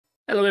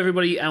Hello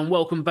everybody and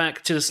welcome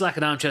back to the Slack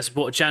and Armchair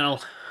Supporter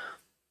channel.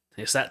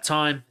 It's that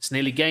time, it's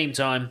nearly game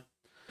time.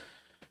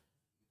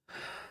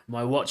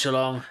 My watch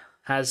along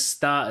has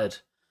started.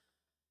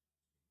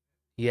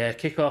 Yeah,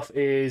 kickoff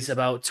is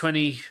about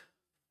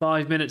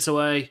 25 minutes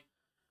away.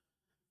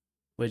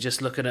 We're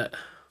just looking at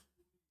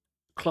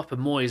Klopp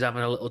and Moyes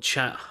having a little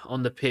chat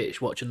on the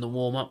pitch, watching the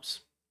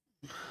warm-ups.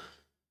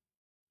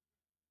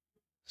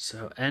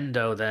 So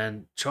Endo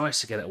then tries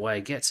to get it away,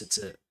 gets it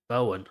to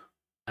Bowen.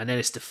 And then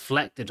it's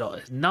deflected.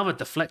 Another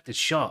deflected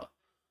shot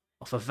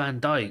off of Van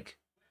Dijk.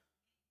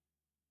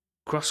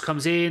 Cross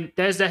comes in.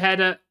 There's the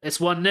header. It's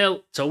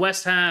 1-0 to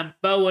West Ham.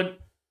 Bowen.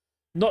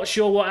 Not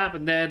sure what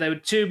happened there. They were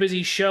too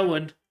busy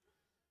showing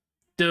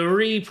the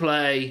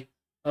replay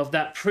of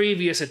that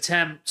previous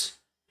attempt.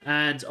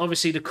 And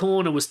obviously the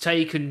corner was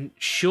taken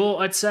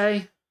short, I'd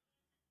say.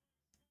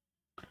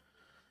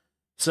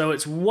 So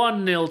it's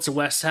 1-0 to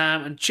West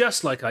Ham. And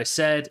just like I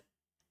said,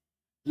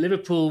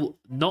 Liverpool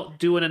not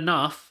doing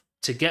enough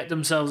to get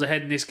themselves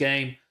ahead in this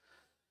game.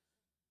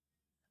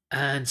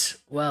 And,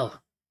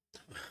 well,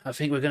 I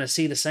think we're going to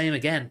see the same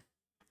again.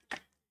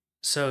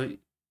 So,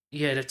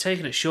 yeah, they're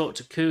taking it short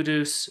to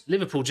Kudus.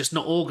 Liverpool just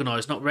not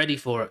organised, not ready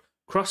for it.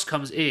 Cross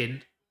comes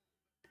in.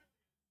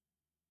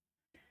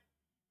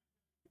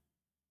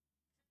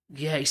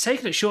 Yeah, he's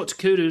taking it short to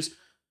Kudus.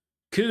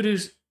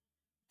 Kudus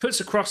puts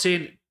a cross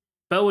in.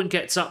 Bowen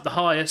gets up the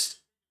highest.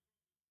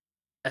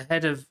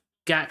 Ahead of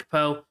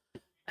Gakpo.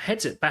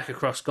 Heads it back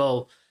across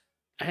goal.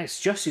 And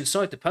it's just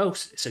inside the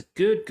post. It's a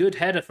good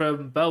header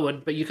from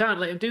Bowen, but you can't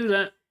let him do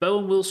that.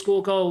 Bowen will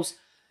score goals.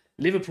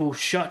 Liverpool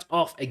shut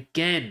off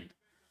again.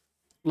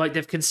 Like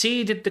they've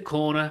conceded the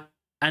corner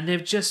and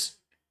they've just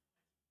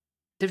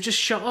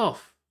shut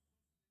off.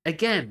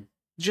 Again.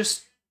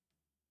 Just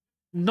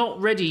not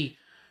ready.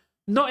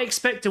 Not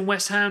expecting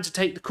West Ham to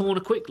take the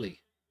corner quickly.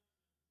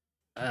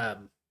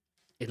 In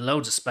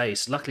loads of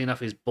space. Luckily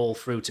enough, his ball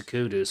through to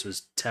Kudus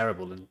was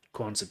terrible and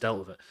Kwanzaa dealt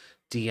with it.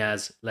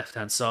 Diaz,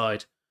 left-hand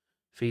side.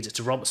 Feeds it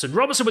to Robertson.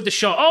 Robertson with the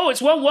shot. Oh,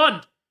 it's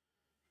 1-1.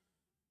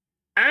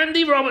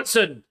 Andy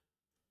Robertson.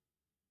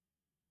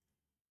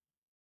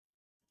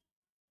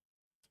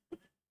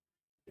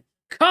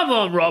 Come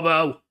on,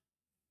 Robbo.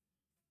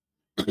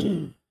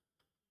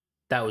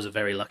 That was a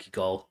very lucky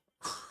goal.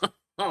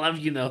 I'll have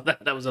you know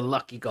that was a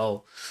lucky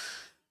goal.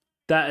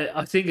 That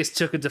I think it's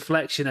took a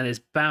deflection and it's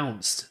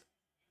bounced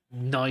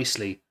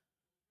nicely.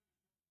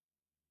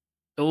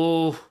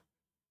 Oh.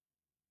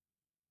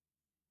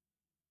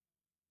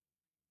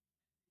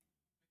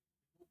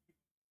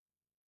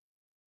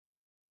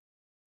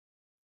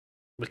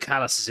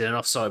 McAllister's in an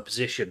offside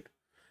position,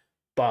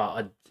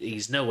 but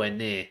he's nowhere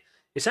near.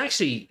 It's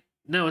actually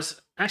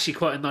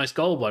quite a nice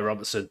goal by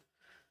Robertson.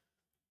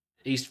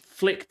 He's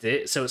flicked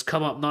it, so it's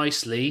come up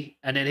nicely,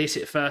 and then hit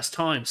it first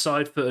time,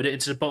 side-footed it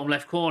into the bottom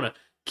left corner.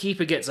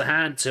 Keeper gets a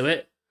hand to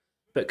it,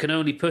 but can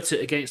only put it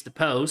against the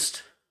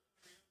post.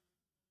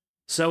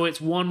 So it's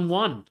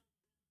 1-1.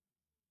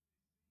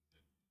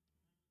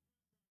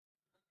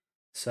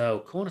 So,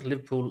 corner to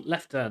Liverpool,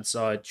 left-hand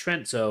side,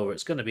 Trent's over.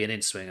 It's going to be an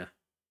in-swinger.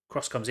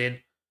 Cross comes in.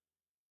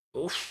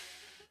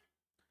 Oof.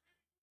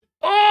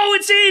 Oh,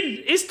 it's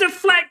in! It's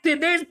deflected.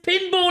 There's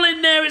pinball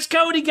in there. It's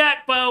Cody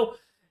Gakpo.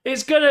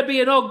 It's going to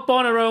be an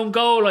Ogbonna own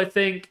goal, I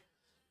think.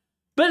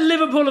 But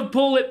Liverpool have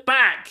pulled it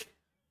back.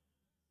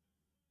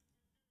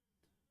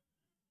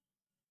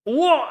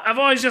 What have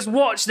I just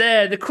watched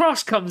there? The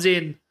cross comes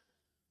in.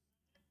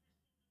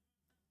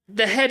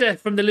 The header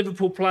from the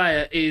Liverpool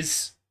player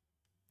is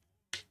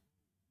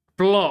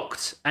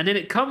blocked. And then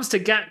it comes to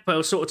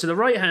Gakpo, sort of to the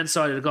right-hand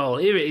side of the goal.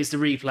 Here it is, the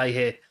replay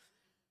here.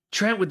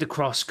 Trent with the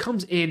cross,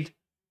 comes in.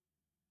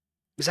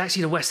 It's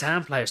actually the West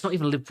Ham player. It's not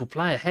even a Liverpool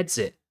player. Heads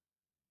it.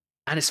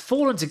 And it's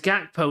fallen to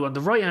Gakpo on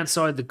the right-hand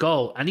side of the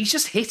goal. And he's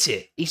just hit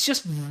it. He's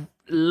just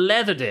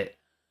leathered it.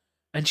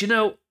 And you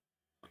know,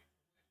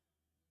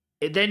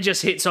 it then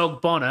just hits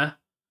Ogbonna.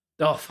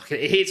 Oh, fuck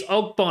it. It hits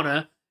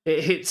Ogbonna.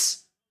 It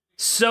hits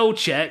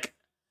Souček.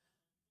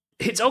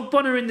 Hits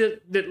Ogbonna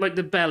in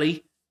the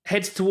belly.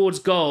 Heads towards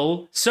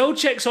goal.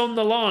 Souček's on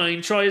the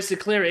line, tries to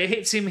clear it. It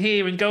hits him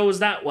here and goes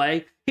that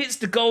way. Hits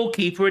the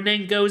goalkeeper and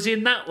then goes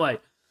in that way.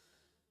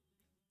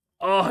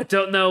 Oh, I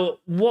don't know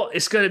what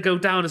it's going to go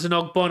down as an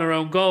Ogbonna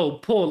own goal.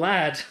 Poor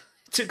lad.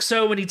 It took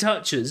so many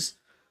touches.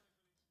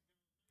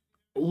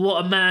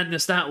 What a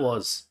madness that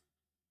was.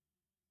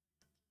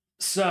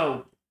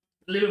 So,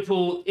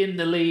 Liverpool in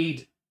the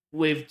lead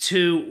with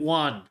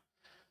 2-1.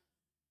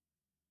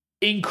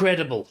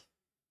 Incredible.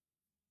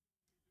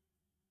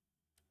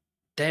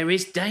 There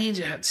is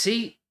danger.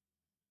 See,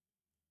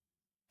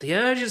 the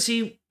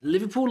urgency,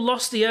 Liverpool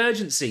lost the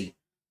urgency.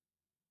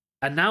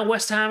 And now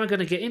West Ham are going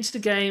to get into the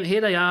game. Here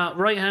they are,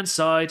 right-hand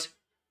side.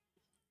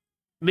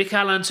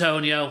 Mikel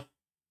Antonio.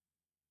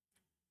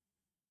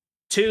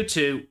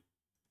 2-2.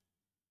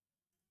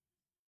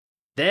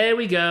 There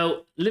we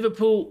go.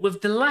 Liverpool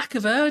with the lack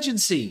of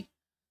urgency.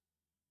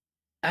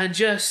 And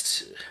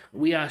just,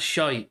 we are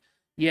shite.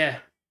 Yeah,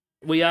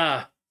 we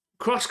are.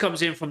 Cross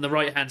comes in from the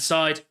right-hand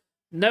side.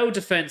 No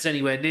defence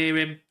anywhere near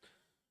him.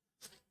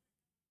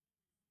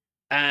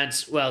 And,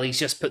 well, he's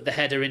just put the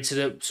header into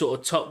the sort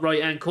of top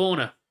right-hand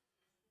corner.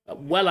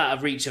 Well out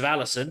of reach of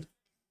Alisson.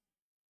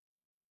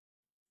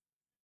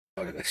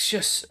 It's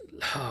just...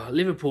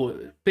 Liverpool,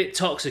 a bit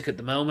toxic at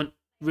the moment.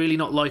 Really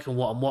not liking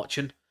what I'm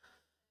watching.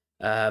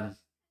 And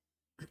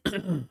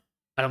I'm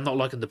not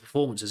liking the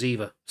performances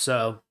either.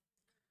 So,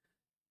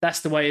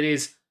 that's the way it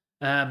is.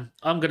 I'm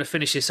going to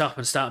finish this up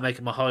and start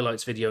making my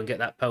highlights video and get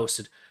that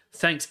posted.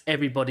 Thanks,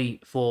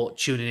 everybody, for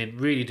tuning in.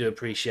 Really do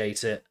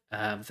appreciate it.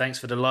 Thanks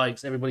for the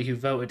likes. Everybody who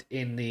voted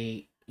in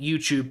the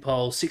YouTube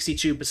poll,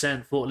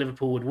 62% thought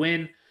Liverpool would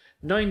win.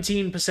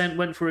 19%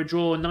 went for a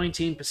draw.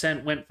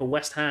 19% went for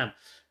West Ham.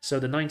 So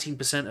the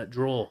 19% at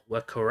draw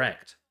were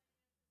correct.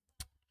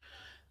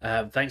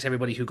 Thanks,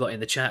 everybody who got in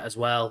the chat as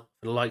well.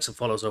 For the likes and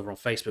follows over on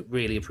Facebook.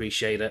 Really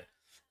appreciate it.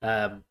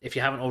 If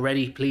you haven't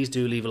already, please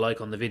do leave a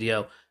like on the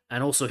video.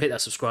 And also hit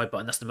that subscribe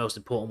button. That's the most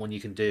important one you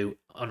can do.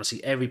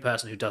 Honestly, every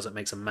person who does it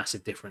makes a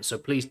massive difference. So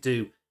please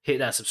do hit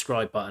that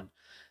subscribe button.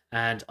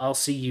 And I'll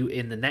see you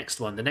in the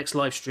next one. The next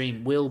live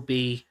stream will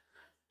be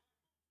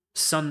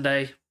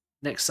Sunday.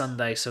 Next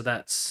Sunday. So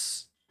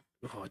that's...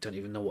 Oh, I don't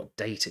even know what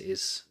date it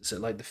is. Is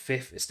it like the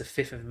 5th? It's the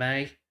 5th of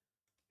May.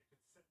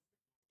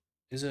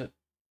 Is it?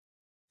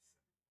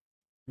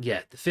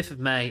 Yeah, the 5th of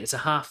May. It's a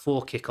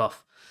 4:30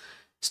 kickoff.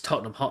 It's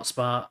Tottenham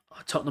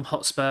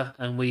Hotspur.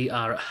 And we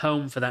are at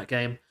home for that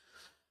game.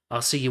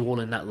 I'll see you all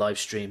in that live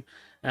stream.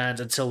 And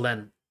until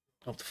then,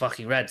 up the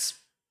fucking Reds.